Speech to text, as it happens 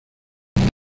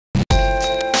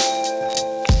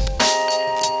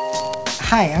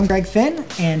Hi, I'm Greg Finn,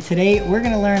 and today we're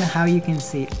going to learn how you can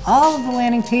see all of the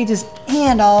landing pages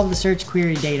and all of the search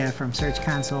query data from Search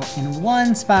Console in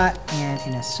one spot and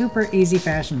in a super easy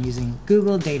fashion using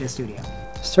Google Data Studio.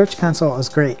 Search Console is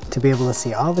great to be able to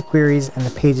see all the queries and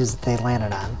the pages that they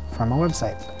landed on from a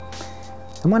website.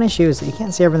 The one issue is that you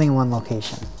can't see everything in one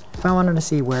location. If I wanted to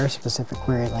see where a specific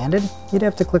query landed, you'd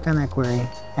have to click on that query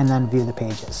and then view the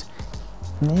pages.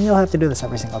 And you'll have to do this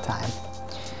every single time.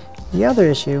 The other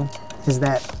issue is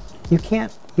that you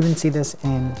can't even see this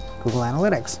in Google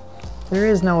Analytics. There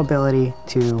is no ability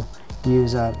to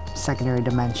use a secondary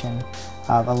dimension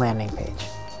of a landing page.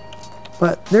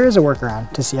 But there is a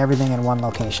workaround to see everything in one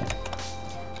location.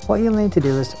 What you'll need to do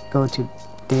is go to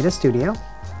Data Studio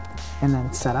and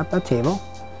then set up a table,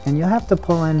 and you'll have to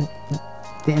pull in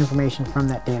the information from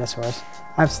that data source.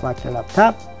 I've selected up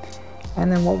top,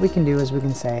 and then what we can do is we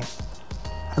can say,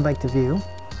 I'd like to view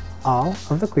all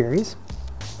of the queries,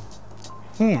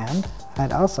 and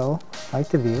I'd also like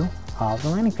to view all of the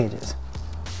landing pages.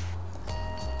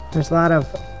 There's a lot of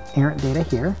errant data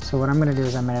here, so what I'm going to do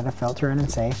is I'm going to add a filter in and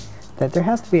say that there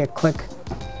has to be a click,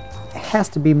 it has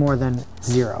to be more than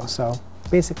 0. So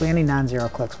basically any non-zero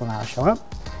clicks will now show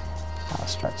up. I'll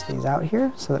stretch these out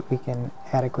here so that we can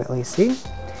adequately see.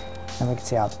 And we can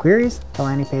see all the queries, the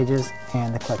landing pages,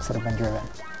 and the clicks that have been driven.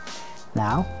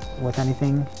 Now, with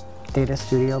anything Data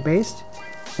Studio based,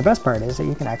 the best part is that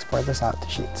you can export this out to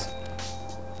Sheets.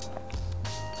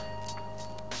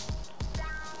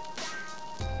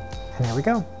 And there we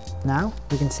go. Now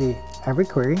we can see every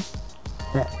query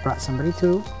that brought somebody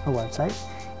to a website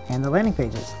and the landing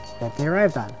pages that they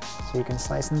arrived on. So you can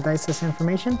slice and dice this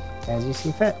information as you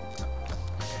see fit.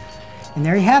 And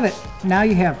there you have it. Now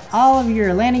you have all of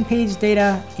your landing page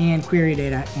data and query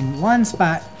data in one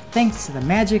spot thanks to the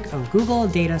magic of Google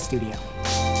Data Studio.